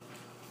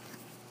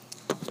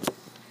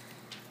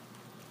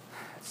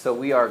So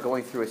we are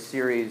going through a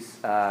series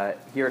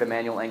here at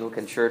Emmanuel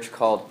Anglican Church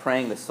called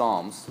Praying the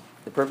Psalms.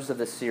 The purpose of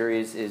this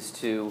series is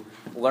to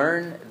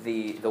learn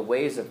the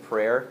ways of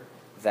prayer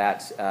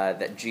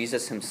that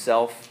Jesus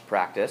himself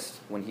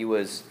practiced when he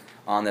was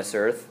on this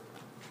earth,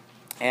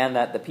 and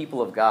that the people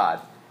of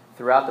God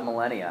throughout the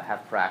millennia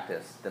have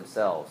practiced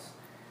themselves.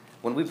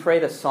 When we pray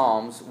the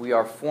Psalms, we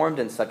are formed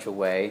in such a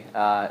way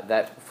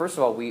that, first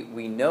of all,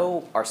 we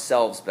know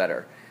ourselves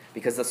better,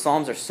 because the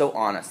Psalms are so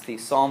honest.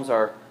 These Psalms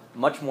are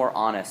much more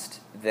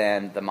honest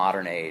than the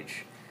modern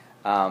age.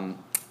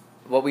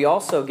 But we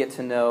also get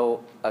to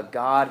know a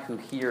God who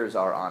hears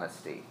our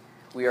honesty.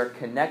 We are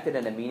connected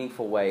in a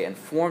meaningful way and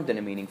formed in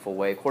a meaningful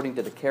way according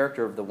to the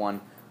character of the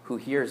one who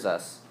hears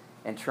us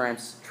and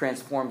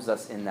transforms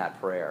us in that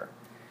prayer.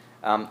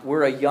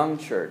 We're a young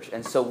church,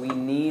 and so we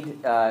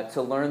need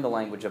to learn the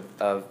language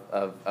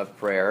of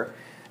prayer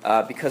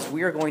because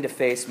we are going to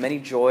face many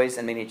joys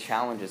and many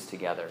challenges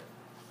together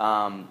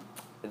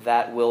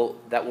that will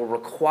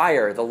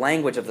require the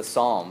language of the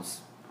Psalms,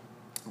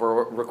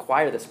 will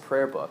require this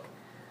prayer book,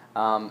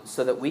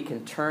 so that we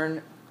can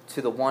turn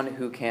to the one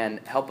who can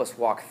help us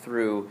walk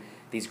through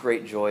these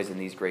great joys and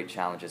these great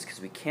challenges,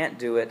 because we can't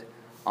do it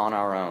on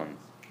our own.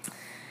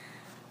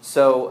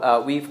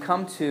 So we've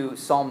come to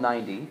Psalm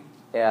 90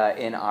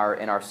 in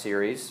our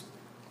series,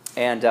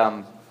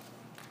 and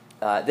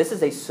this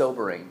is a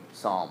sobering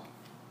psalm.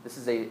 This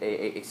is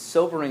a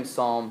sobering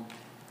psalm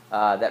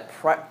that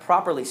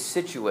properly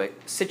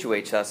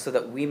situates us so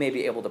that we may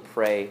be able to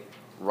pray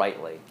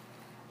rightly.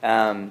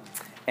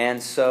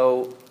 And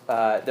so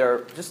there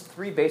are just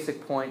three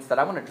basic points that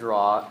I want to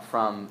draw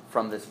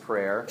from this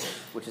prayer,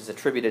 which is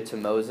attributed to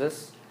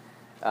Moses.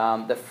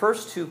 The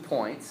first 2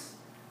 points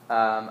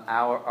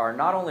are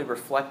not only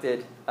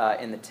reflected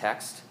in the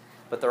text,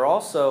 but they're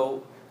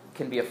also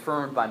can be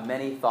affirmed by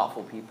many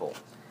thoughtful people.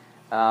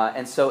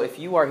 And so if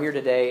you are here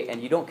today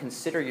and you don't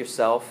consider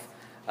yourself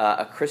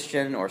a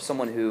Christian or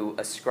someone who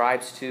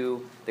ascribes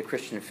to the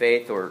Christian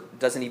faith or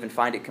doesn't even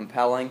find it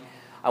compelling,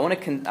 I want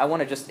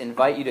to just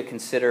invite you to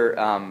consider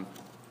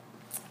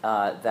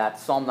that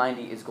Psalm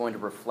 90 is going to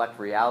reflect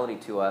reality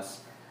to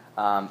us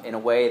in a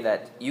way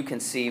that you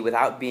can see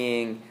without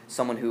being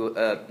someone who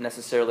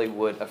necessarily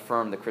would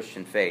affirm the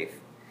Christian faith.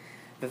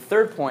 The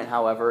third point,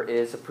 however,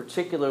 is a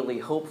particularly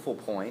hopeful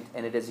point,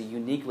 and it is a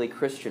uniquely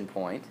Christian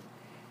point.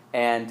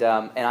 And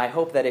I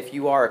hope that if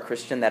you are a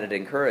Christian, that it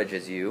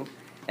encourages you,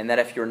 and that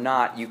if you're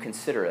not, you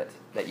consider it,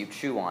 that you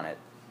chew on it.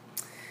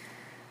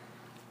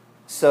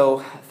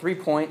 So, 3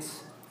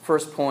 points.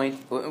 First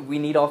point, we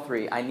need all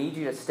three. I need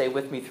you to stay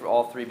with me through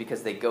all three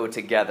because they go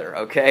together,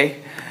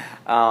 okay?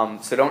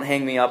 So don't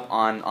hang me up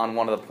on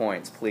one of the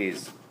points,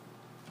 please.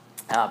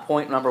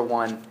 Point number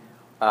 1,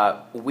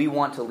 we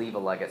want to leave a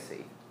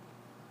legacy.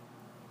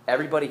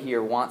 Everybody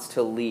here wants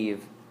to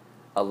leave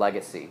a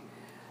legacy.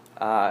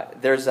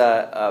 There's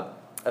a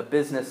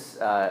business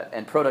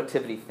and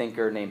productivity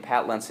thinker named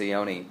Pat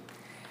Lencioni,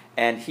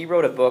 and he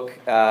wrote a book,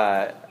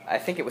 I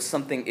think it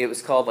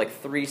was called like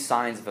 3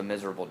 Signs of a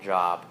Miserable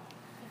Job.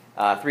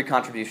 3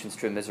 contributions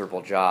to a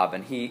miserable job,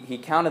 and he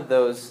counted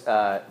those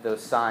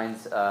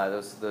signs,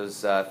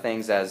 those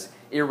things as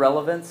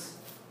irrelevance,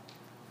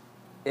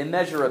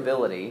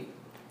 immeasurability,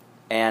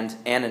 and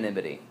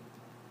anonymity.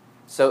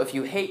 So if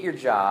you hate your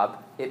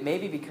job, it may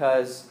be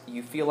because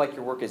you feel like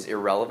your work is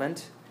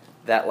irrelevant,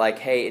 that like,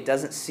 hey, it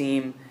doesn't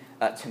seem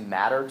to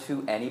matter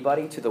to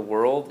anybody, to the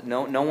world.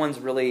 No one's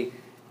really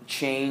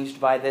changed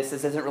by this.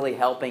 This isn't really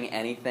helping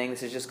anything.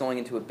 This is just going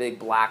into a big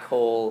black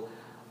hole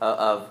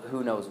of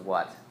who knows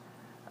what.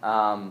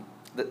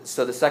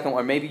 So the second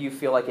one, maybe you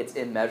feel like it's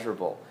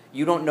immeasurable.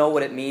 You don't know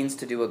what it means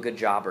to do a good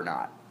job or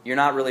not. You're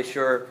not really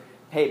sure,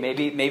 hey,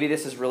 maybe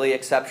this is really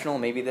exceptional,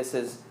 maybe this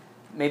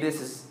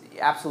is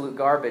absolute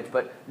garbage,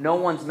 but no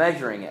one's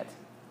measuring it.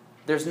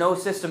 There's no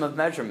system of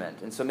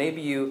measurement, and so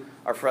maybe you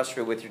are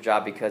frustrated with your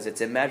job because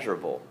it's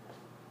immeasurable.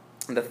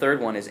 And the third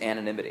one is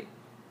anonymity.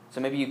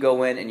 So maybe you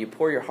go in and you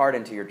pour your heart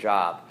into your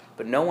job,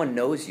 but no one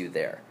knows you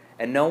there.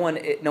 And no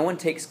one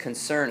takes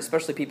concern,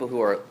 especially people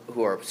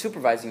who are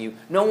supervising you.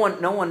 No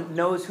one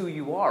knows who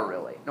you are,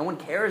 really. No one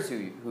cares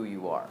who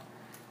you are.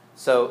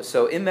 So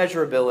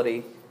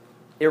immeasurability,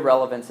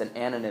 irrelevance, and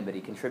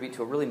anonymity contribute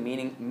to a really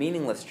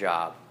meaningless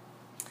job.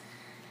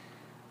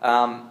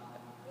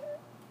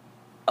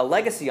 A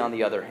legacy, on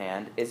the other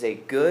hand, is a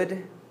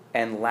good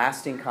and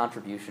lasting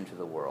contribution to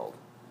the world.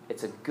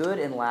 It's a good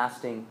and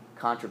lasting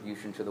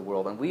contribution to the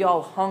world, and we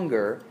all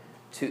hunger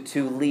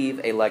to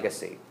leave a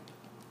legacy.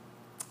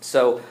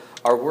 So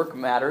our work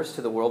matters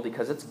to the world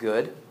because it's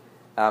good.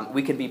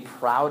 We can be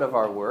proud of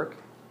our work.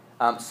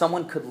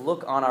 Someone could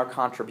look on our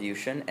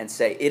contribution and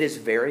say, it is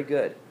very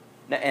good.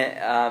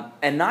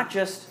 And not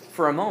just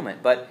for a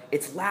moment, but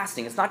it's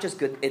lasting. It's not just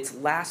good, it's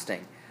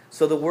lasting.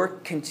 So the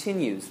work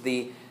continues.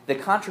 The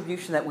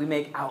contribution that we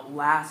make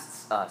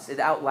outlasts us. It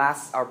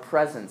outlasts our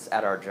presence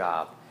at our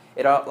job.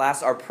 It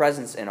outlasts our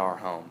presence in our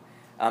home.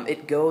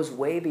 It goes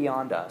way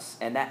beyond us,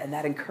 and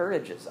that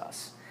encourages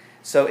us.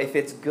 So if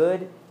it's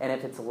good and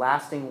if it's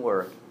lasting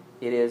work,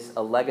 it is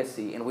a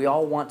legacy, and we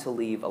all want to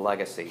leave a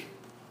legacy.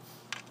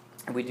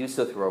 And we do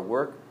so through our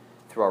work,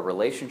 through our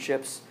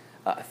relationships,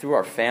 through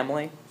our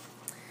family,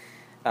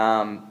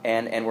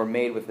 and we're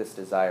made with this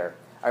desire.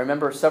 I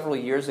remember several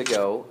years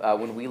ago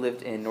when we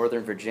lived in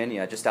Northern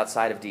Virginia, just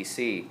outside of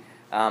D.C.,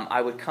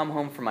 I would come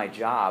home from my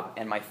job,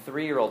 and my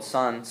 3-year-old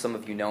son, some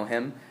of you know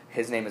him,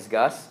 his name is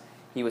Gus.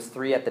 He was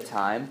 3 at the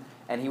time,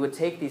 and he would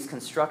take these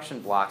construction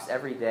blocks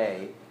every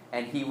day,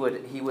 and he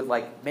would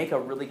like make a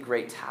really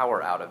great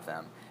tower out of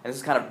them. And this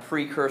is kind of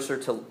precursor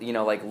to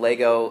like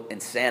Lego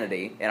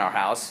insanity in our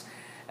house.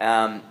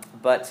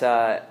 But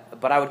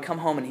I would come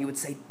home and he would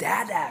say,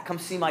 "Dad, come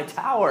see my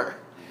tower.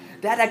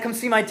 Dad, come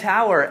see my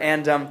tower."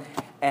 And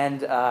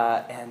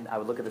I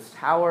would look at this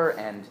tower,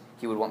 and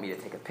he would want me to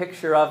take a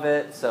picture of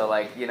it,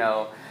 so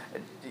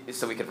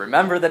so we could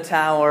remember the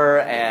tower.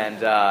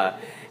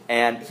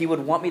 And he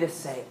would want me to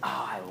say,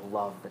 "Oh, I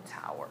love the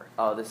tower.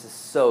 Oh, this is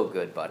so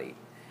good, buddy."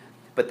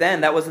 But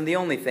then that wasn't the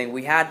only thing.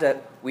 We had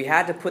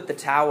to put the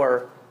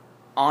tower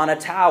on a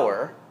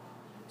tower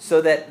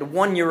so that the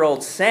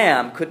 1-year-old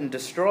Sam couldn't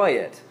destroy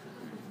it,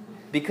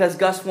 because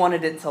Gus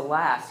wanted it to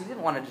last. He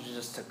didn't want it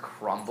just to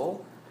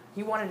crumble.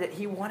 He wanted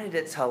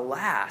it to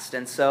last.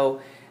 And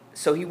so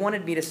he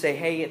wanted me to say,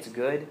 "Hey, it's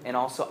good, and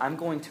also I'm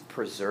going to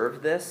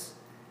preserve this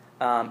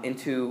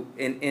into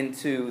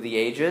the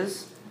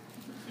ages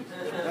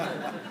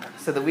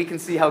so that we can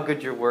see how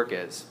good your work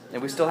is."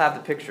 And we still have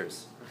the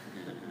pictures.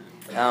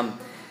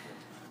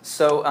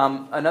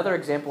 Another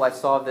example I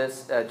saw of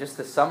this just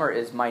this summer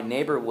is my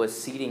neighbor was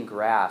seeding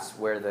grass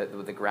where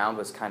the ground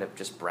was kind of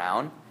just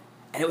brown.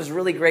 And it was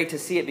really great to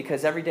see it,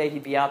 because every day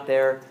he'd be out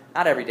there,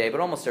 not every day, but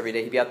almost every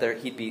day, he'd be out there,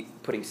 he'd be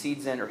putting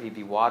seeds in, or he'd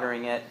be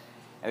watering it.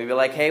 And we'd be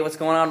like, "Hey, what's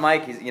going on,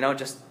 Mike?" He's,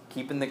 just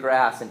keeping the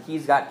grass. And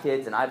he's got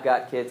kids, and I've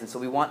got kids. And so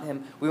we want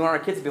our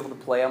kids to be able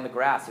to play on the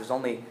grass. There's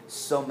only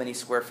so many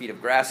square feet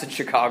of grass in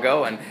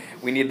Chicago, and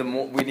we need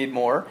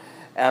more.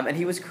 And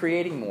he was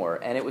creating more,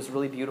 and it was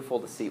really beautiful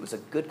to see. It was a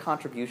good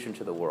contribution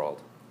to the world.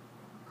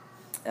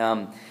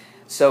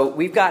 So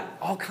we've got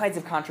all kinds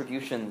of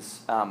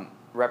contributions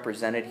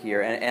represented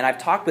here, and I've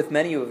talked with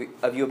many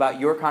of you about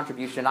your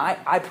contribution.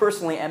 I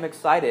personally am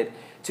excited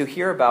to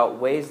hear about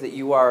ways that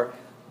you are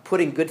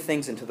putting good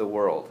things into the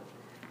world.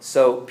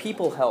 So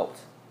people helped,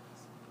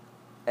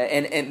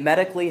 and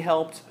medically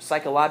helped,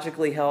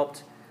 psychologically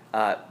helped,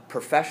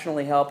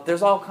 professionally helped.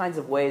 There's all kinds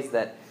of ways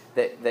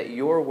that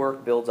your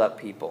work builds up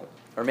people.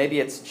 Or maybe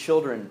it's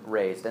children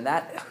raised, and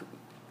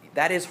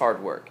that is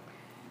hard work.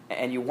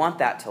 And you want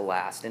that to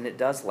last, and it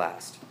does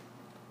last.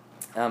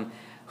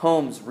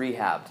 Homes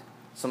rehabbed.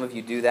 Some of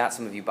you do that.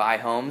 Some of you buy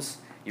homes.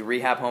 You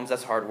rehab homes.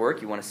 That's hard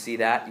work. You want to see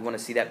that. You want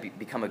to see that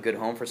become a good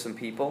home for some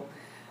people.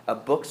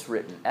 Books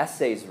written,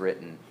 essays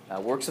written,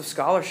 works of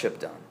scholarship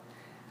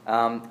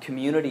done,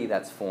 community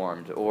that's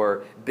formed,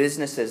 or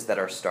businesses that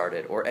are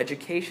started, or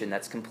education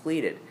that's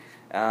completed,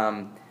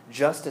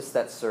 justice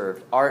that's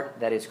served, art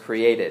that is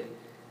created,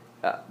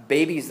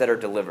 babies that are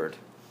delivered,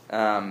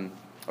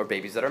 or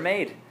babies that are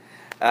made.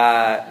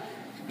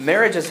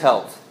 Marriages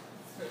helped.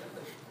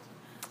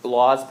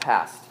 Laws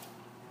passed.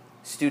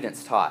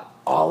 Students taught.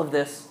 All of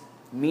this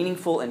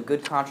meaningful and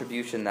good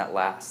contribution that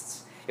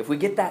lasts. If we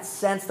get that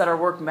sense that our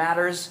work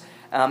matters,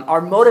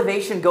 our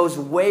motivation goes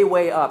way,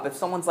 way up. If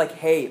someone's like,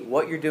 "Hey,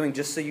 what you're doing,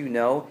 just so you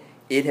know,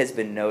 it has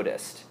been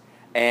noticed."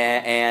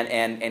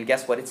 And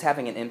guess what? It's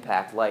having an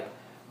impact. Like,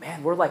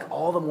 man, we're like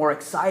all the more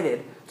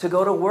excited to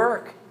go to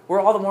work. We're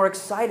all the more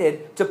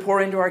excited to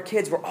pour into our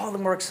kids. We're all the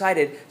more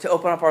excited to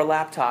open up our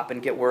laptop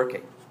and get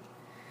working.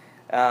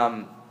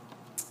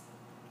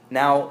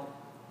 Now,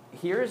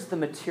 here's the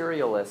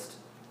materialist,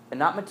 and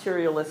not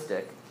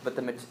materialistic, but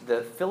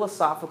the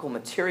philosophical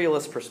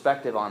materialist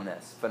perspective on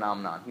this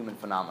phenomenon, human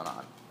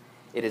phenomenon.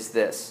 It is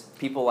this.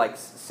 People like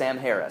Sam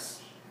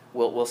Harris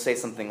will say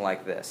something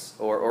like this,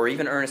 or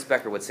even Ernest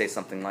Becker would say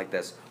something like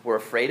this. We're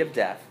afraid of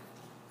death,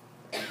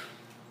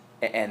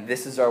 and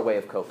this is our way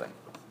of coping.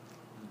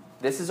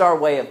 This is our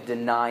way of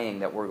denying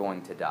that we're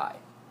going to die,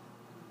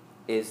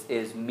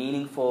 is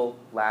meaningful,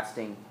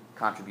 lasting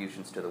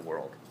contributions to the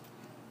world.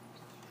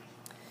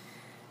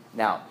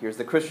 Now, here's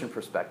the Christian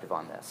perspective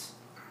on this.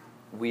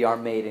 We are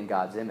made in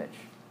God's image.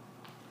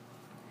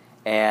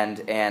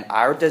 And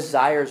our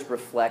desires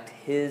reflect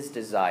His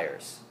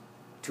desires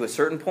to a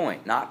certain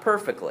point, not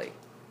perfectly,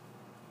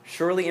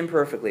 surely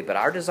imperfectly, but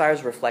our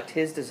desires reflect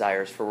His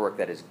desires for work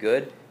that is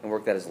good and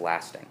work that is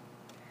lasting.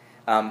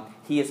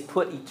 He has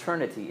put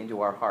eternity into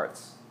our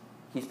hearts.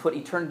 He's put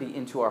eternity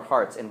into our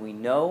hearts, and we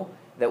know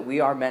that we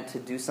are meant to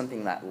do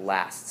something that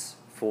lasts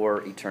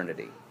for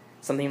eternity,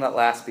 something that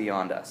lasts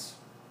beyond us.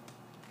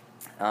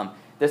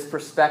 This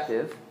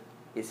perspective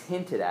is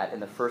hinted at in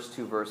the first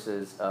 2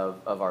 verses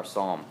of our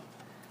psalm.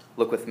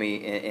 Look with me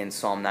in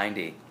Psalm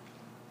 90.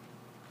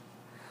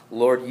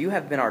 "Lord, you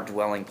have been our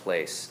dwelling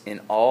place in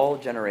all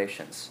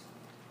generations,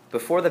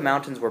 before the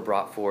mountains were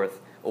brought forth,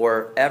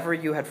 or ever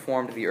you had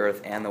formed the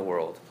earth and the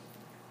world.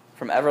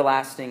 From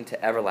everlasting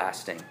to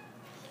everlasting,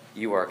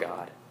 you are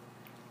God."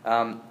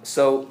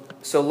 So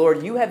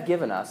Lord, you have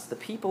given us, the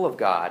people of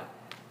God,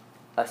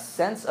 a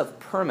sense of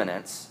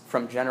permanence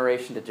from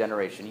generation to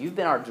generation. You've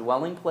been our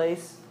dwelling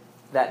place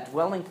that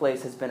dwelling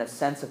place has been a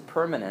sense of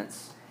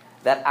permanence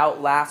that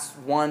outlasts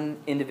one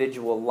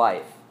individual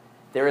life.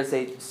 There is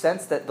a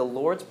sense that the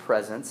Lord's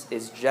presence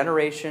is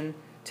generation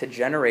to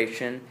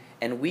generation,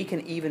 and we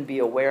can even be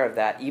aware of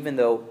that even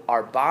though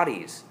our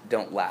bodies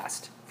don't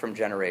last from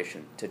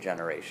generation to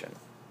generation.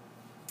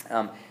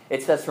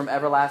 It says, from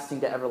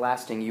everlasting to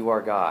everlasting, you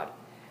are God.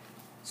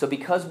 So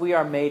because we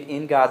are made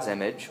in God's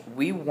image,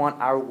 we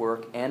want our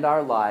work and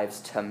our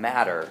lives to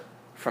matter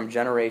from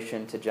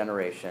generation to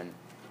generation.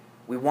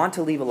 We want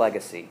to leave a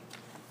legacy.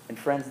 And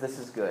friends, this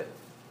is good.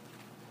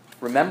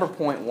 Remember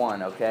point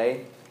 1,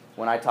 okay,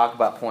 when I talk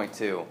about point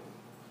 2.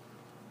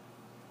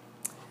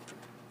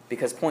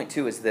 Because point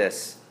 2 is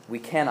this: we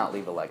cannot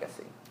leave a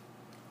legacy.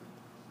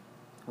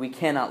 We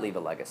cannot leave a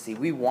legacy.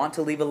 We want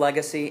to leave a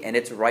legacy, and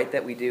it's right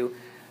that we do.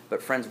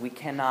 But friends, we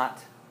cannot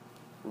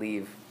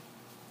leave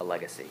a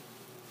legacy.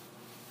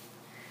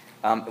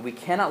 We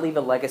cannot leave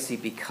a legacy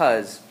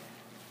because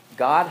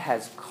God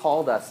has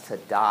called us to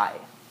die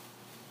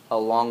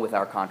along with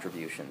our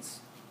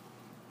contributions.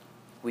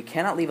 We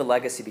cannot leave a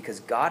legacy because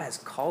God has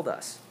called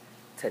us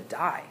to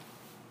die,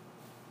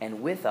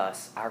 and with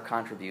us, our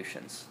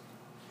contributions.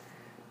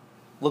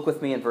 Look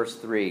with me in verse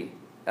 3.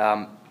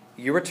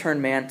 You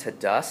return man to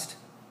dust,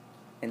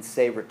 and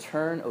say,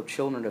 return, O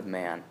children of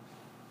man.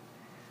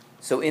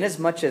 So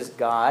inasmuch as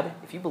God,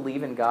 if you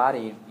believe in God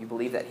and you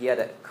believe that he had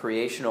a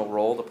creational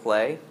role to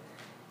play,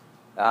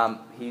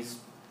 he's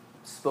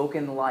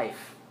spoken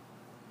life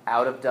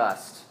out of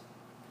dust,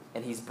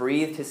 and he's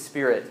breathed his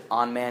Spirit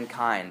on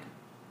mankind,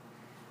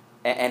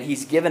 and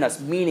he's given us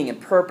meaning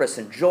and purpose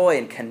and joy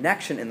and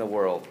connection in the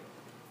world.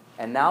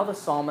 And now the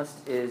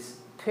psalmist is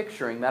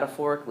picturing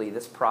metaphorically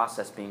this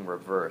process being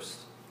reversed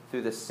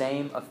through the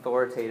same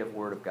authoritative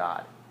word of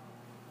God.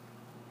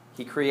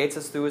 He creates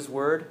us through his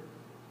word,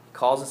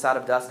 calls us out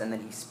of dust, and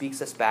then he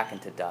speaks us back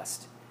into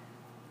dust.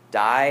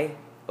 Die,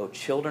 O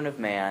children of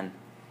man,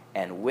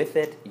 and with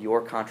it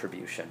your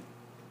contribution.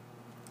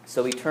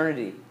 So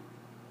eternity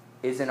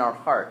is in our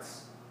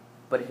hearts,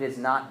 but it has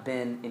not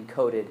been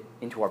encoded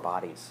into our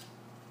bodies.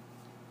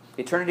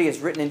 Eternity is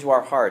written into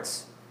our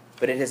hearts,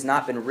 but it has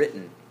not been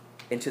written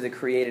into the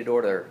created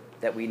order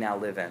that we now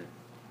live in.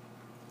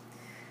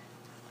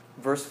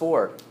 Verse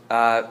 4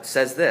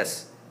 says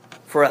this: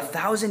 for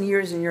 1,000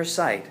 years in your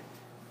sight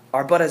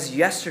are but as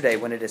yesterday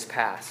when it is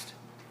past,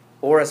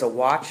 or as a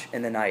watch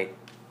in the night.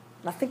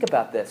 Now think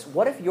about this.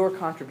 What if your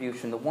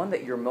contribution, the one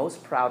that you're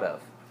most proud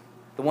of,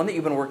 the one that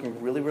you've been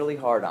working really, really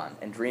hard on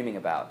and dreaming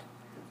about,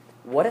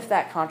 what if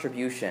that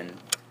contribution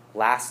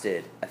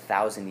lasted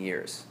 1,000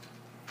 years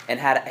and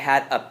had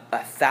a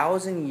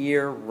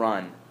 1,000-year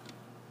run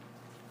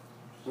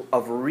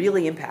of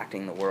really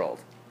impacting the world?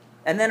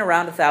 And then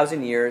around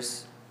 1,000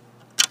 years,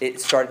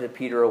 it started to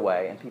peter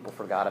away and people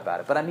forgot about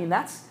it. But I mean,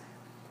 that's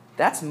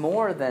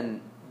more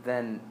than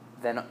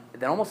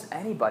almost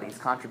anybody's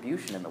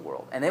contribution in the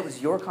world. And it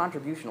was your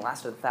contribution that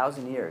lasted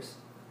 1,000 years.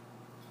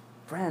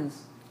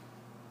 Friends,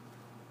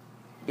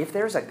 if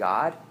there's a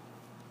God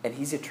and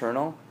he's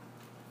eternal,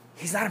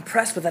 he's not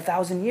impressed with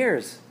 1,000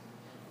 years.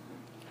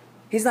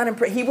 He's not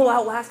impressed. He will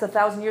outlast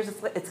 1,000 years.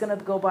 It's going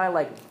to go by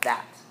like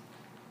that.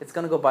 It's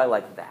going to go by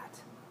like that.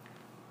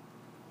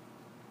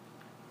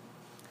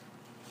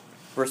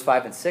 Verse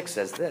 5 and 6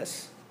 says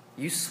this: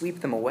 you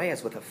sweep them away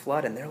as with a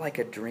flood, and they're like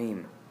a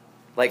dream,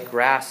 like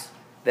grass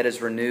that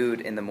is renewed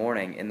in the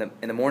morning. In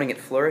the morning it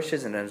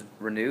flourishes and is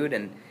renewed,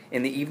 and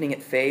in the evening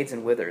it fades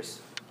and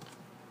withers.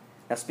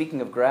 Now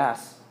speaking of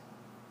grass,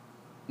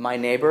 my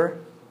neighbor,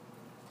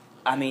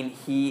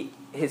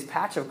 his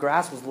patch of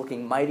grass was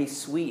looking mighty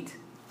sweet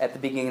at the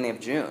beginning of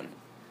June.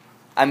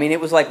 It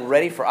was like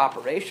ready for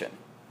operation.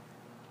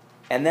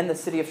 And then the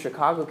city of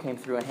Chicago came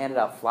through and handed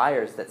out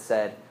flyers that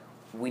said,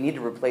 we need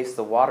to replace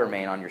the water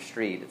main on your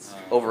street. It's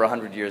over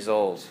 100 years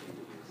old.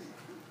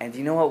 And do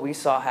you know what we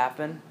saw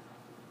happen?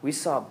 We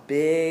saw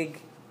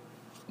big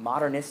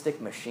modernistic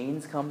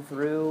machines come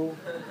through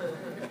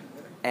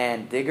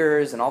and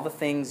diggers and all the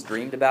things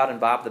dreamed about in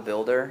Bob the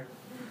Builder.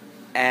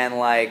 And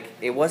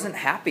it wasn't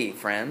happy,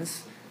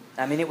 friends.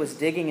 It was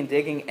digging and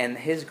digging, and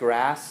his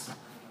grass,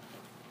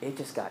 it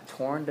just got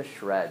torn to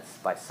shreds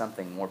by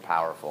something more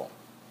powerful.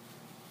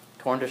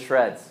 Torn to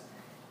shreds,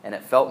 and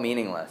it felt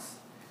meaningless.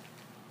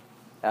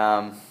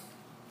 And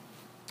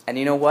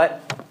you know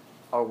what?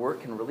 Our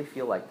work can really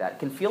feel like that. It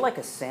can feel like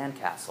a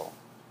sandcastle.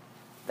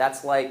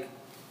 That's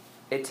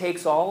it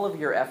takes all of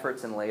your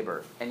efforts and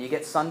labor, and you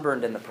get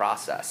sunburned in the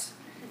process.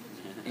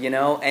 And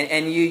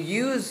you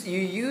use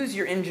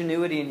your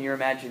ingenuity and your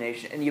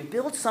imagination, and you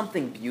build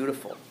something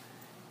beautiful.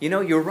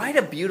 You write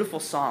a beautiful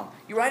song.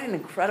 You write an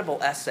incredible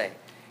essay.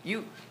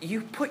 You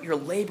put your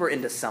labor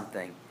into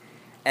something,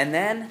 and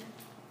then,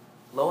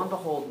 lo and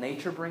behold,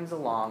 nature brings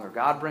along, or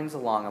God brings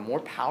along, a more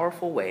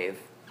powerful wave,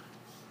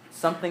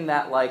 something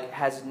that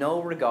has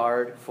no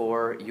regard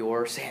for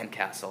your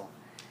sandcastle,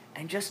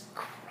 and just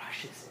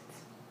crushes it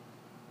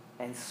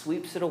and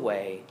sweeps it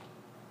away.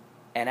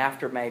 And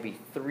after maybe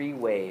 3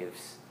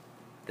 waves,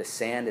 the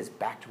sand is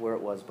back to where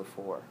it was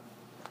before.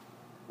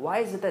 Why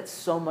is it that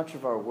so much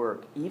of our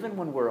work, even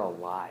when we're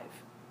alive,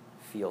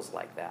 feels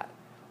like that?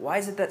 Why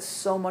is it that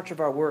so much of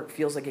our work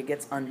feels like it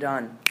gets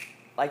undone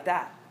like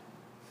that?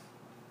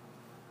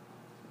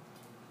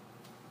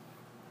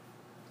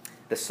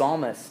 The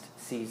psalmist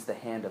sees the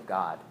hand of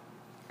God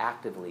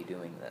actively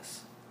doing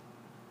this.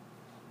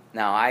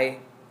 Now, I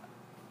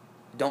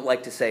don't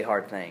like to say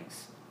hard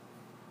things,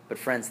 but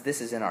friends,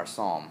 this is in our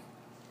psalm.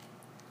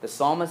 The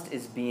psalmist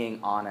is being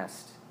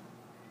honest.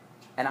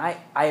 And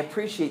I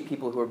appreciate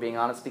people who are being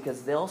honest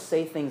because they'll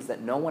say things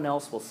that no one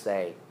else will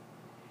say.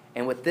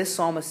 And what this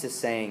psalmist is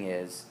saying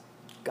is,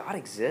 God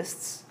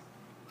exists.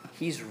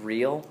 He's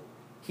real.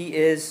 He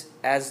is,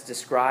 as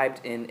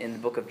described in the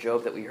book of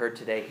Job that we heard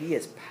today, he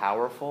is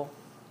powerful.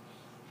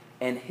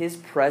 And his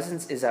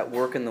presence is at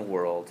work in the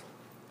world,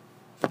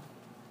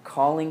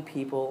 calling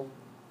people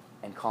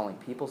and calling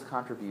people's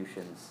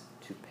contributions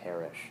to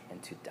perish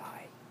and to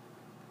die.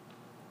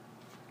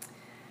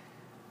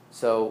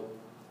 So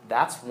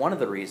that's one of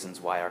the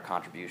reasons why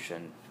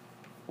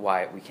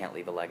why we can't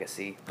leave a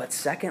legacy. But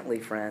secondly,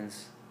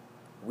 friends,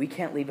 we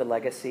can't leave a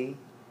legacy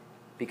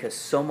because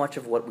so much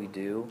of what we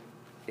do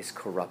is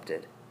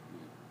corrupted.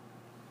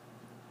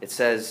 It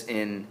says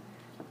in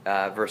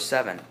verse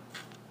 7,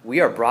 we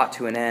are brought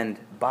to an end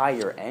by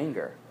your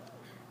anger.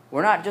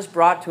 We're not just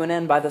brought to an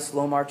end by the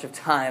slow march of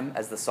time,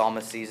 as the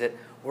psalmist sees it.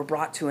 We're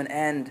brought to an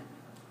end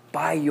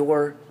by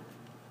your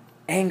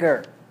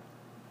anger.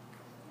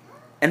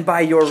 And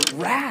by your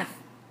wrath,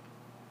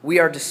 we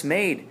are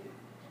dismayed.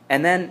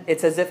 And then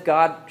it's as if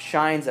God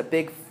shines a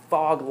big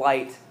fog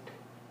light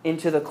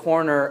into the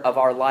corner of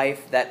our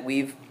life that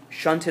we've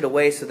shunted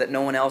away so that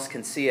no one else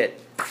can see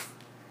it.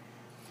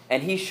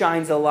 And he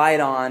shines a light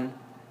on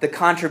the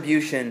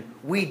contribution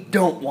we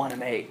don't want to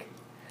make.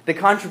 The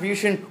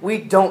contribution we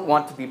don't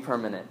want to be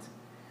permanent.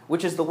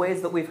 Which is the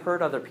ways that we've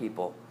hurt other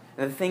people.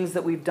 And the things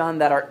that we've done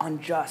that are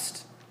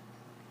unjust.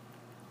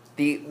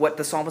 What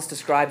the psalmist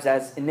describes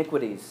as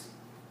iniquities.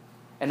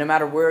 And no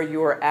matter where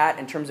you are at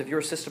in terms of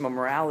your system of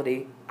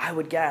morality, I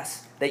would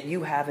guess that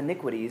you have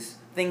iniquities,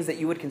 things that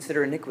you would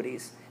consider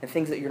iniquities, and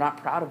things that you're not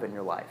proud of in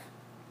your life.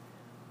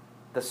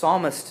 The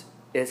psalmist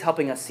is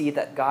helping us see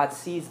that God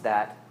sees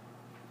that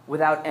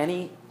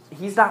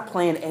he's not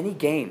playing any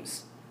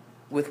games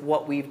with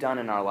what we've done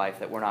in our life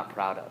that we're not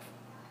proud of.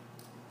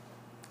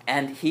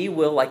 And he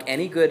will, like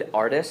any good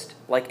artist,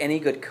 like any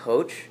good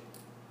coach,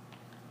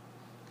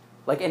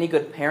 like any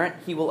good parent,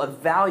 he will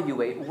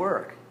evaluate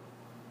work.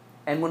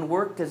 And when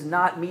work does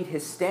not meet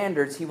his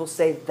standards, he will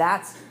say,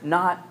 that's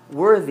not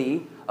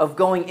worthy of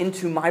going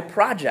into my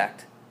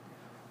project.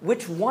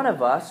 Which one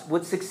of us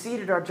would succeed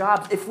at our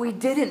jobs if we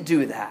didn't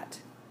do that?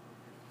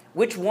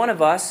 Which one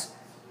of us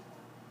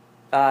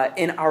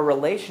in our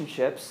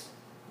relationships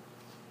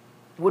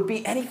would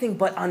be anything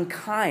but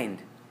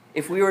unkind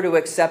if we were to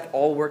accept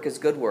all work as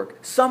good work?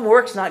 Some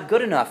work's not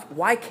good enough.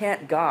 Why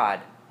can't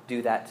God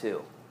do that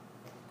too?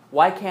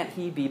 Why can't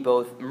he be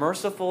both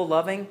merciful,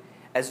 loving,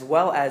 as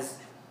well as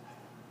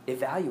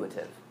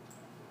evaluative?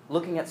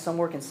 Looking at some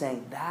work and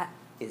saying, that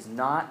is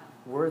not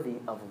worthy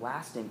of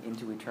lasting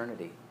into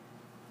eternity.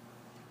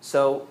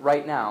 So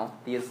right now,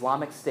 the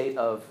Islamic State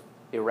of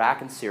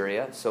Iraq and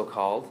Syria,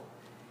 so-called,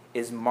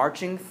 is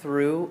marching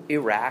through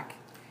Iraq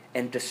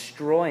and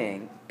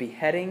destroying,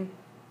 beheading,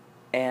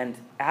 and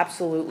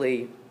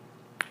absolutely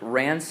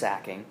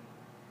ransacking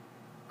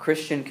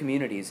Christian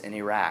communities in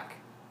Iraq.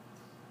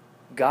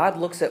 God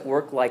looks at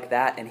work like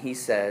that and he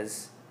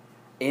says,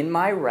 in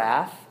my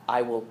wrath,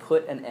 I will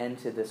put an end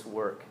to this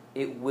work.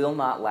 It will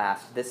not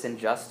last. This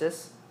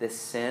injustice, this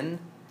sin,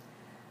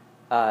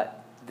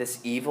 this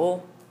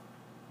evil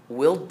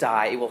will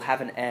die. It will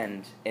have an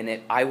end.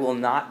 And I will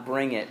not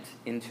bring it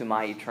into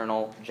my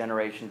eternal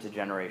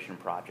generation-to-generation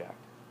project.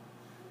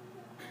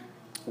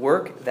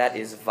 Work that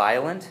is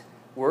violent,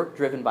 work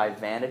driven by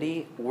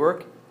vanity,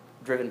 work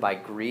driven by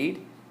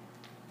greed,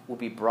 will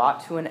be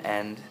brought to an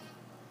end.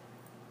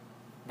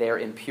 They are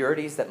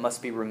impurities that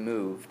must be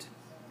removed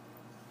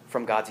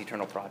from God's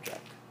eternal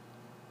project.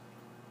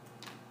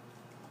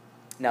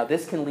 Now,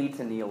 this can lead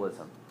to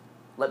nihilism.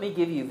 Let me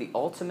give you the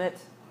ultimate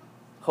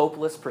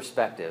hopeless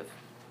perspective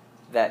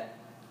that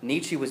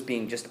Nietzsche was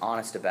being just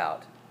honest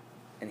about.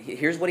 And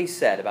here's what he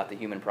said about the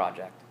human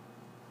project.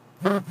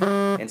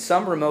 In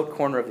some remote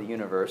corner of the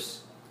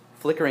universe,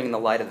 flickering in the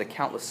light of the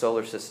countless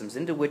solar systems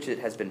into which it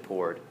has been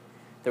poured,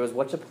 there was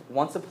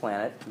once a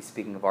planet, he's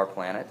speaking of our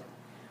planet,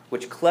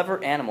 which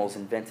clever animals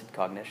invented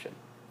cognition.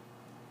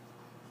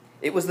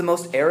 It was the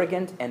most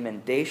arrogant and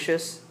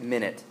mendacious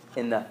minute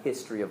in the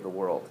history of the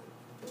world,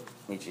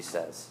 Nietzsche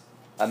says.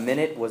 A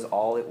minute was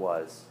all it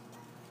was.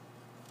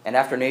 And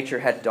after nature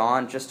had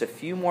dawned just a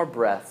few more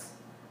breaths,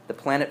 the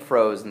planet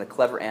froze and the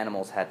clever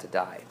animals had to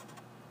die.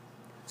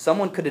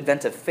 Someone could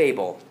invent a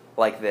fable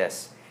like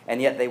this,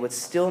 and yet they would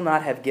still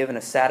not have given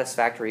a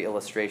satisfactory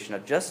illustration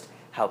of just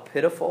how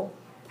pitiful,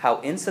 how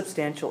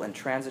insubstantial and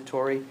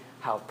transitory,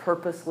 how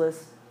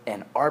purposeless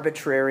and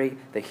arbitrary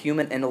the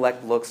human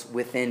intellect looks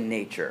within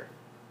nature.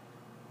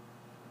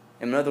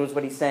 In other words,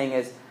 what he's saying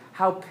is,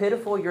 how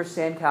pitiful your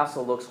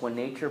sandcastle looks when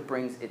nature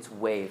brings its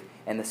wave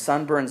and the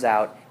sun burns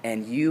out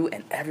and you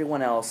and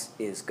everyone else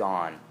is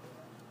gone.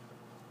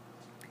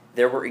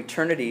 There were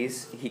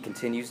eternities, he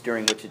continues,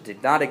 during which it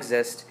did not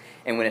exist,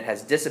 and when it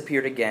has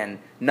disappeared again,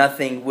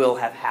 nothing will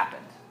have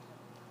happened.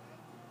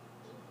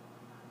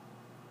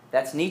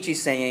 That's Nietzsche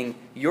saying,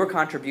 your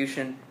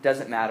contribution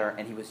doesn't matter,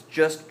 and he was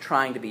just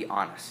trying to be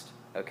honest,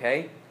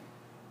 okay?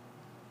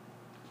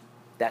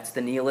 That's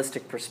the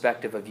nihilistic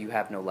perspective of you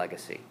have no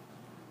legacy.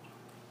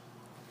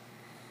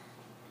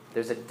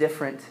 There's a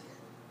different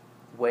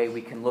way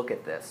we can look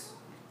at this.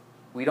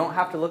 We don't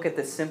have to look at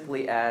this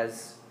simply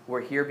as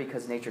we're here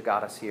because nature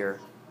got us here,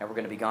 and we're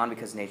going to be gone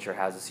because nature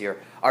has us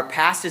here. Our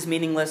past is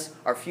meaningless.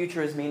 Our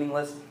future is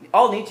meaningless.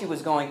 All Nietzsche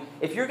was going,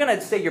 if you're going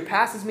to say your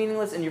past is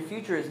meaningless and your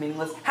future is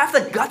meaningless, have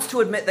the guts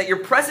to admit that your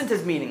present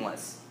is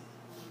meaningless.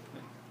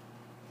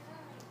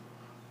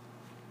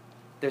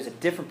 There's a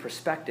different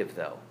perspective,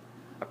 though.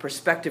 A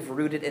perspective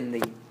rooted in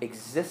the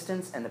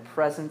existence and the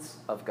presence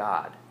of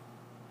God.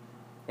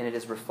 And it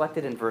is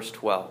reflected in verse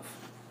 12.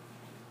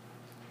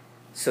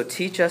 So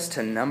teach us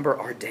to number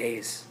our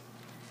days,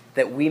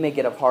 that we may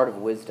get a heart of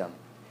wisdom.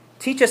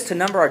 Teach us to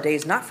number our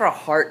days, not for a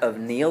heart of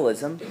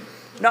nihilism,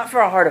 not for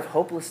a heart of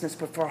hopelessness,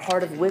 but for a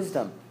heart of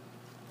wisdom.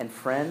 And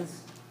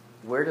friends,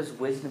 where does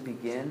wisdom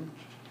begin?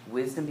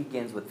 Wisdom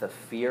begins with the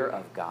fear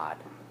of God.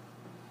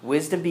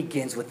 Wisdom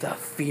begins with the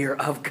fear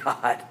of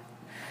God.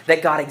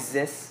 That God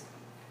exists,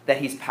 that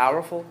He's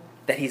powerful,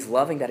 that He's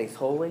loving, that He's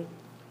holy,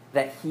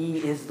 that He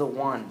is the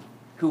one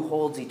who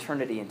holds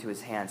eternity into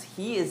His hands.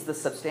 He is the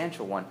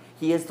substantial one.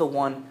 He is the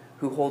one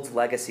who holds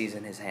legacies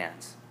in His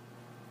hands.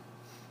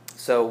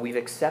 So we've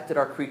accepted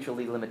our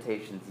creaturely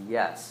limitations,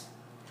 yes,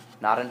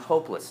 not in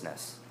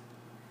hopelessness.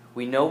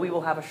 We know we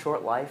will have a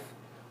short life.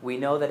 We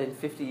know that in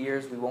 50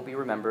 years we won't be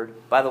remembered.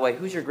 By the way,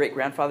 who's your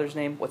great-grandfather's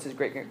name? What's his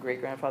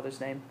great-grandfather's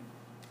name?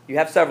 You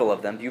have several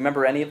of them. Do you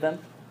remember any of them?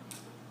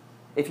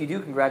 If you do,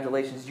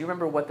 congratulations. Do you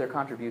remember what their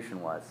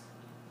contribution was?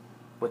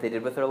 What they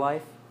did with their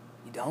life?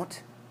 You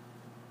don't?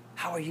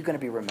 How are you going to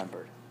be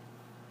remembered?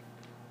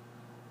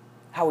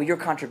 How will your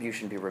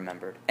contribution be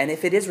remembered? And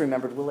if it is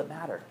remembered, will it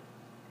matter?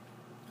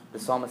 The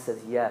psalmist says,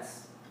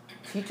 yes.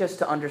 Teach us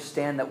to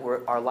understand that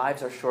our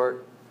lives are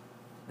short,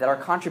 that our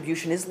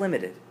contribution is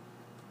limited.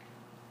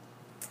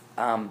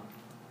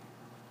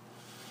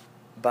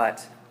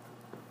 But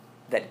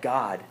that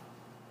God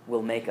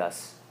will make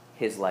us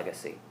His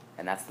legacy.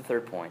 And that's the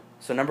third point.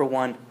 So number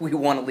one, we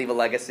want to leave a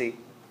legacy.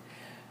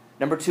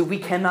 Number two, we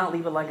cannot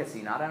leave a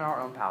legacy. Not in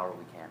our own power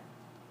we can.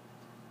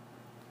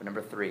 But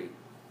number three,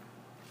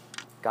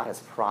 God has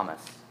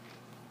promised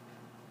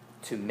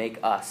to make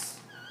us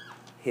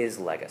His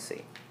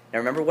legacy. Now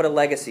remember what a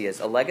legacy is.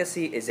 A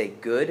legacy is a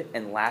good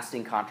and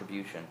lasting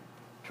contribution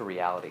to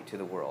reality, to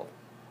the world.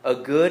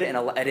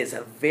 It is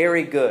a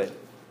very good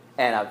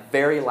and a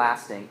very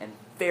lasting and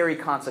very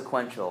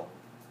consequential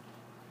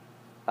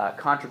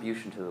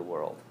contribution to the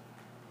world.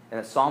 And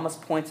the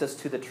psalmist points us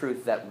to the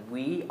truth that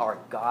we are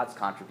God's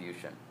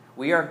contribution.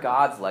 We are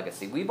God's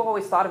legacy. We've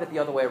always thought of it the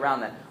other way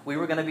around, that we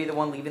were going to be the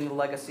one leaving the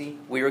legacy.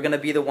 We were going to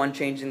be the one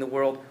changing the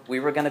world. We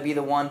were going to be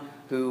the one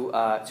who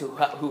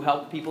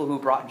helped people, who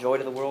brought joy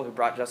to the world, who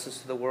brought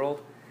justice to the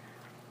world.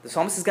 The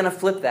psalmist is going to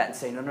flip that and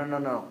say,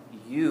 no.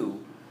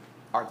 You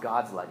are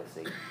God's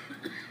legacy.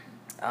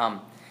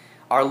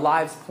 Our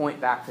lives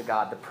point back to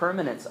God. The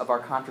permanence of our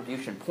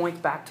contribution points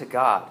back to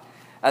God.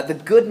 The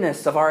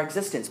goodness of our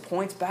existence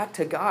points back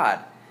to God.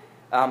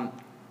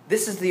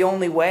 This is the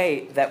only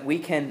way that we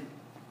can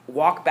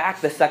walk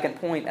back the second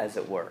point, as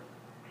it were.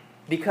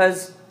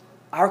 Because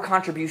our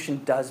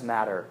contribution does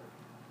matter,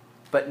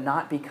 but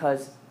not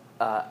because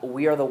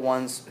we are the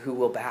ones who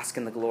will bask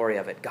in the glory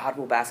of it. God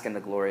will bask in the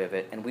glory of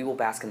it, and we will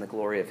bask in the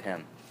glory of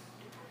Him.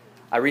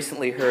 I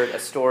recently heard a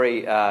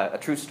story, a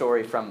true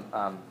story from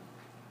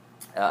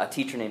a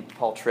teacher named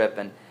Paul Tripp,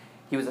 and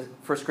he was a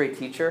first grade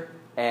teacher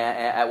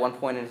at one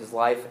point in his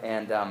life,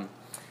 and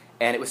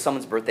it was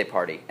someone's birthday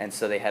party, and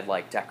so they had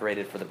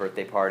decorated for the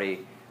birthday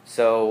party.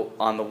 So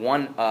on the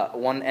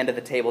one end of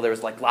the table there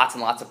was lots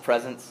and lots of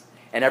presents,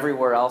 and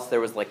everywhere else there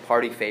was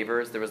party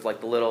favors. There was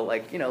the little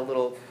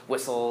little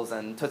whistles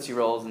and Tootsie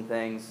Rolls and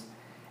things,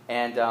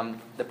 and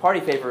the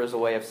party favor is a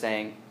way of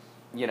saying,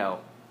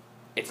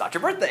 it's not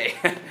your birthday,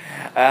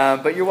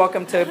 but you're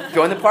welcome to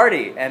join the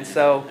party. And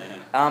so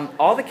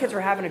all the kids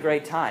were having a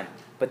great time.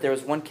 But there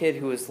was one kid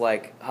who was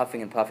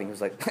huffing and puffing. He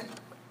was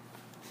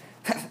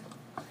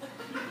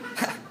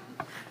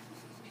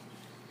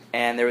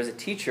and there was a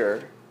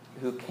teacher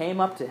who came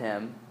up to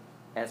him,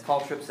 and as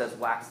Paul Tripp says,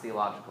 wax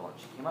theological. And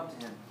she came up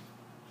to him,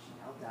 she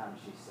knelt down, and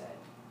she said,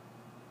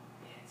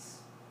 "It's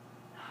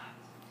not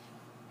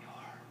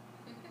your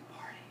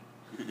party."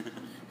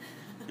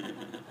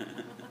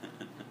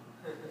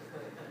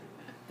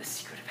 The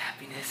secret of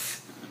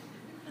happiness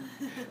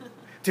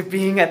to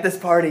being at this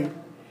party.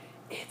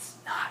 It's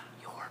not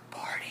your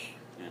party.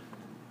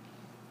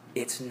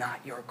 It's not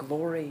your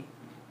glory.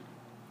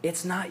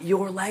 It's not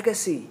your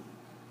legacy.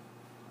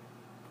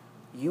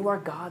 You are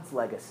God's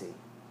legacy.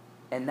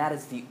 And that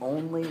is the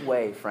only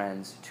way,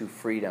 friends, to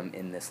freedom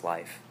in this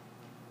life.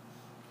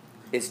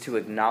 Is to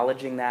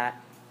acknowledging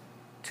that,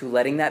 to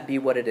letting that be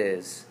what it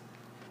is,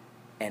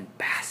 and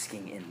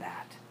basking in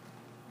that.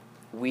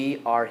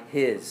 We are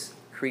his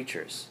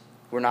creatures.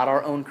 We're not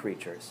our own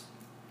creatures.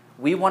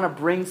 We want to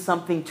bring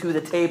something to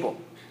the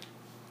table.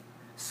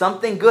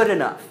 Something good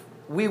enough.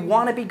 We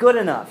want to be good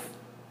enough.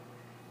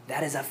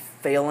 That is a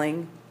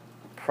failing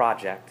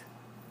project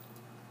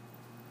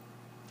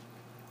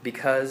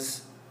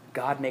because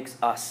God makes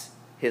us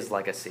his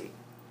legacy.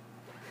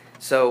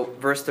 So,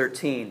 verse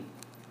 13,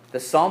 the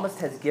psalmist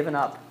has given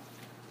up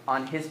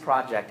on his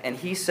project, and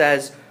he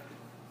says,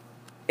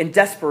 in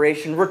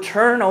desperation,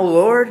 "Return, O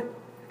Lord.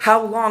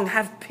 How long?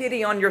 Have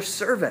pity on your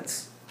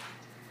servants.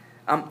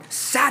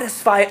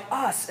 Satisfy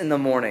us in the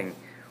morning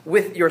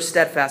with your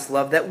steadfast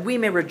love, that we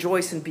may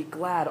rejoice and be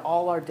glad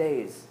all our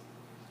days.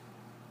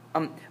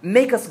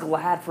 Make us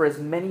glad for as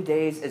many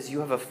days as you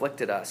have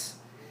afflicted us,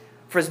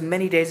 for as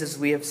many days as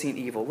we have seen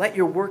evil. Let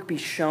your work be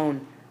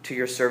shown to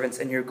your servants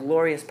and your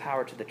glorious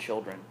power to the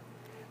children."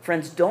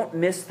 Friends, don't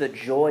miss the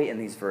joy in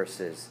these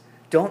verses.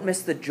 Don't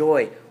miss the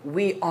joy.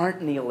 We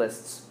aren't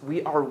nihilists.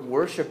 We are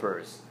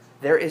worshipers.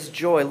 There is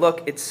joy.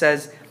 Look,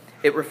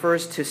 it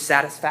refers to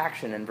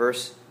satisfaction in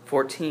verse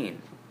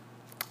 14,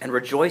 and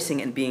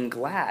rejoicing and being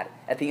glad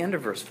at the end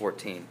of verse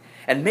 14,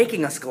 and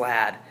making us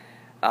glad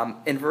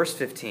in verse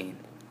 15.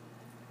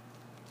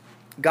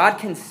 God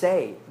can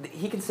say,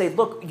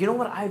 look, you know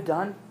what I've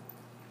done?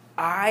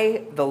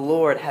 I, the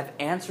Lord, have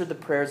answered the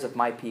prayers of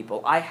my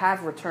people. I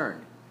have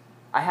returned.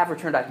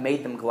 I've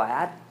made them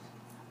glad.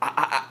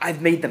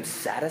 I've made them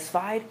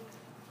satisfied.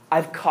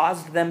 I've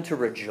caused them to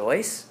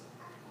rejoice.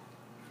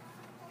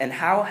 And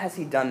how has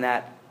he done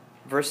that?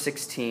 Verse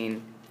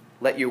 16,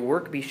 let your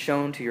work be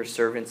shown to your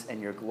servants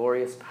and your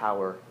glorious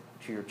power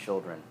to your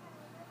children.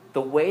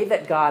 The way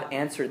that God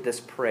answered this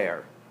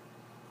prayer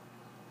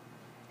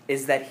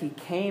is that he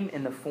came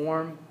in the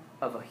form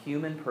of a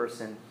human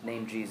person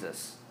named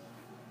Jesus,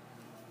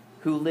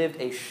 who lived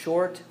a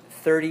short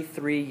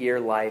 33-year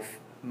life,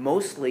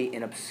 mostly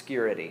in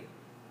obscurity.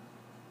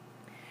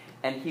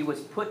 And he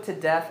was put to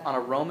death on a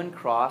Roman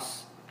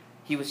cross.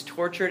 He was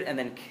tortured and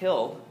then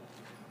killed.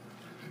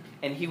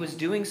 And he was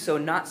doing so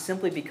not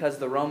simply because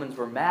the Romans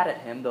were mad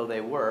at him, though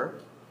they were,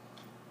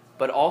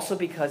 but also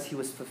because he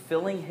was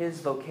fulfilling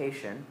his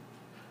vocation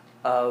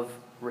of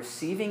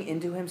receiving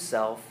into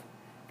himself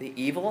the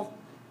evil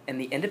and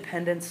the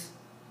independence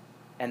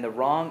and the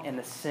wrong and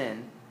the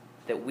sin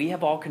that we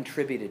have all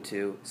contributed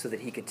to, so that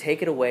he could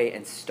take it away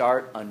and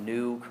start a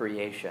new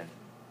creation,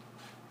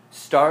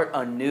 start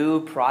a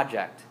new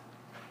project.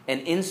 And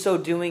in so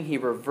doing, he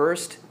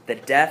reversed the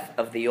death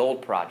of the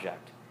old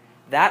project.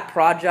 That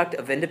project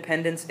of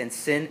independence and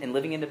sin and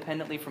living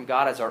independently from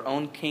God as our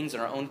own kings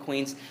and our own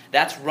queens,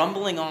 that's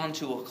rumbling on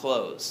to a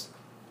close.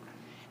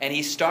 And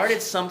he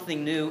started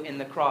something new in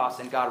the cross,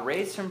 and God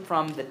raised him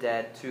from the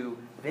dead to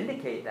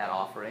vindicate that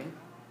offering.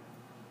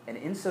 And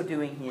in so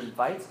doing, he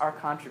invites our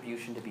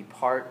contribution to be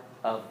part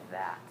of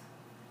that,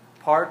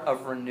 part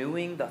of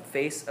renewing the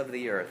face of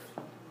the earth.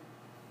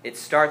 It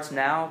starts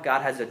now.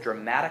 God has a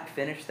dramatic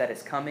finish that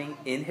is coming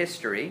in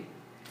history,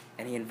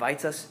 and he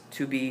invites us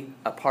to be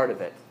a part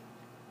of it.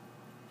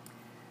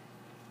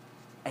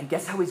 And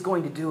guess how he's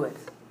going to do it?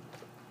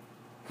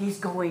 He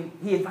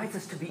invites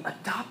us to be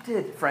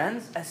adopted,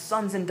 friends, as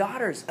sons and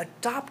daughters,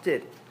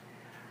 adopted.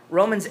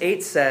 Romans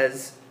 8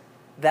 says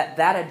that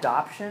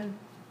adoption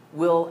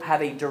will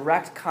have a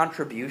direct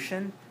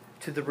contribution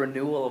to the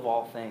renewal of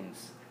all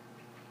things.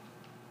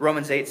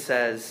 Romans 8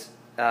 says,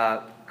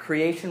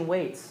 creation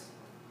waits.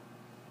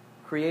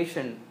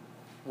 Creation,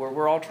 where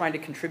we're all trying to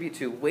contribute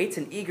to, waits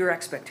in eager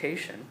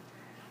expectation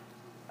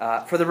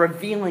for the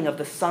revealing of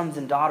the sons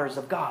and daughters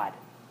of God.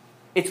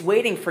 It's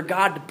waiting for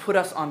God to put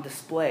us on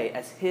display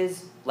as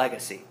his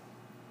legacy.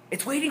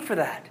 It's waiting for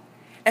that.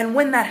 And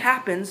when that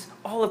happens,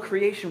 all of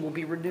creation will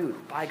be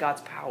renewed by God's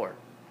power.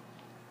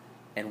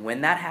 And when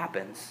that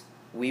happens,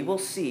 we will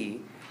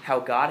see how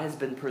God has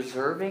been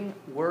preserving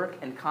work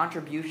and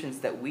contributions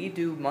that we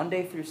do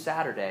Monday through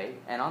Saturday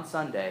and on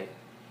Sunday.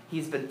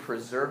 He's been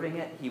preserving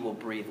it. He will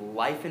breathe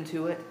life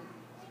into it.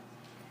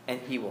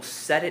 And he will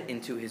set it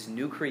into his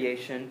new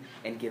creation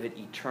and give it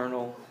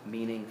eternal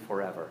meaning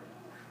forever.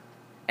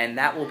 And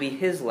that will be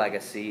his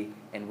legacy,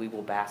 and we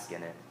will bask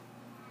in it.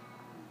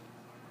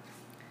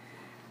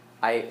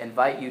 I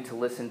invite you to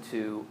listen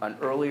to an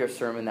earlier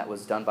sermon that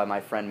was done by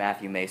my friend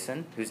Matthew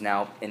Mason, who's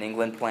now in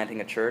England planting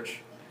a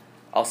church.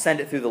 I'll send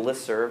it through the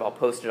listserv. I'll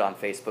post it on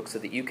Facebook so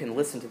that you can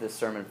listen to this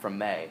sermon from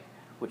May,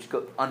 which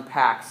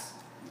unpacks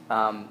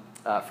from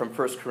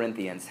 1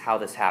 Corinthians how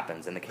this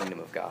happens in the kingdom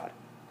of God.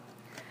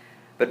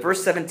 But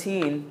verse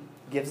 17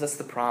 gives us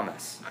the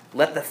promise.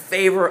 Let the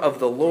favor of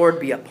the Lord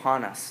be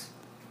upon us,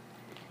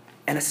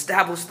 and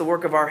establish the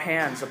work of our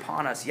hands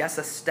upon us. Yes,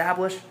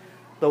 establish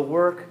the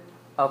work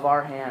of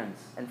our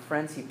hands. And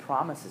friends, he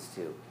promises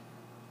to.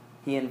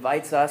 He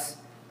invites us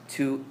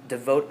to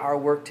devote our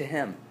work to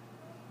him.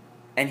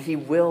 And he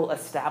will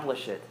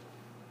establish it.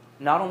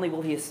 Not only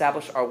will he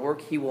establish our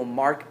work, he will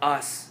mark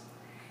us.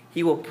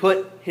 He will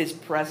put his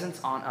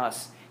presence on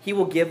us. He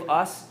will give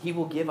us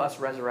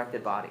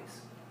resurrected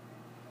bodies.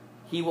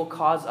 He will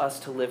cause us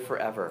to live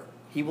forever.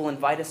 He will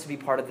invite us to be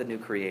part of the new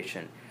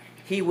creation.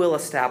 He will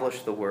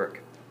establish the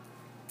work.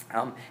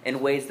 in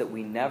ways that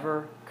we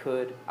never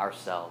could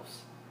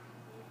ourselves.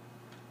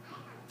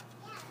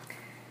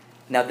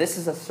 Now, this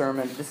is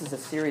a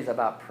series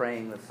about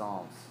praying the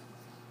Psalms.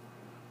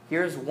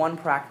 Here's one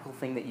practical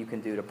thing that you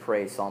can do to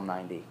pray Psalm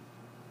 90.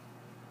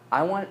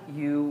 I want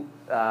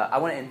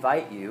to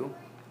invite you,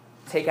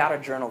 take out a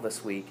journal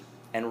this week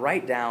and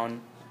write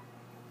down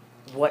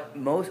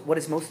what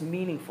is most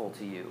meaningful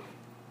to you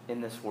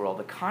in this world,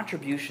 the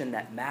contribution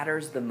that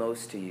matters the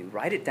most to you.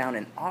 Write it down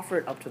and offer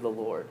it up to the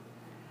Lord.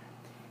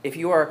 If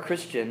you are a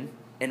Christian,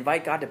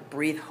 invite God to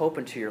breathe hope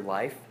into your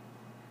life,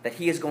 that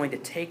He is going to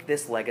take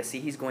this legacy,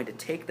 He's going to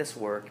take this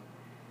work,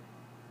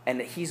 and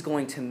that He's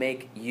going to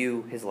make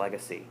you His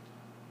legacy.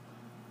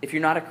 If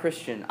you're not a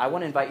Christian, I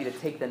want to invite you to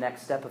take the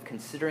next step of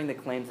considering the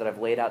claims that I've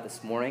laid out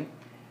this morning.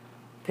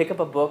 Pick up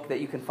a book that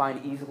you can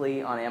find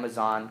easily on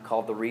Amazon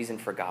called The Reason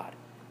for God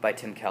by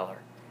Tim Keller.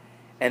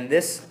 And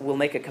this will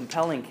make a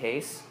compelling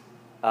case,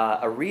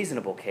 a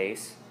reasonable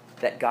case,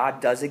 that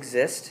God does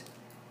exist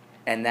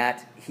and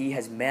that He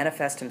has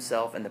manifested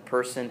Himself in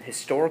the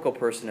historical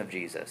person of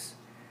Jesus,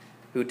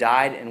 who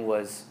died and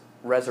was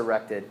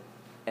resurrected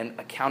and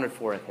accounted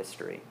for in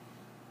history.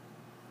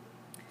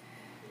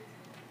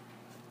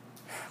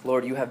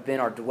 Lord, You have been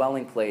our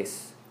dwelling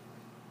place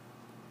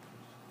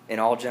in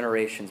all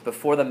generations.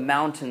 Before the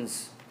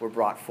mountains were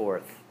brought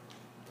forth,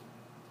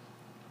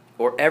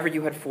 or ever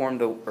You had formed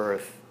the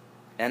earth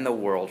and the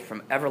world,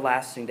 from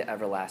everlasting to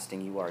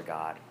everlasting, You are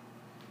God.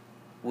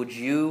 Would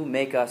You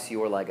make us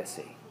Your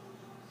legacy?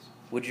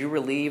 Would You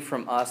relieve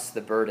from us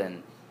the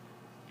burden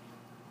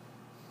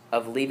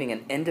of leaving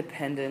an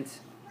independent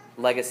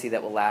legacy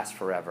that will last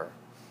forever?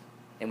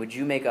 And would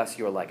You make us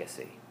Your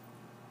legacy?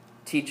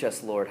 Teach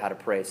us, Lord, how to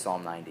pray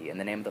Psalm 90. In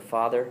the name of the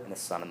Father, and the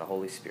Son, and the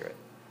Holy Spirit.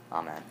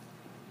 Amen.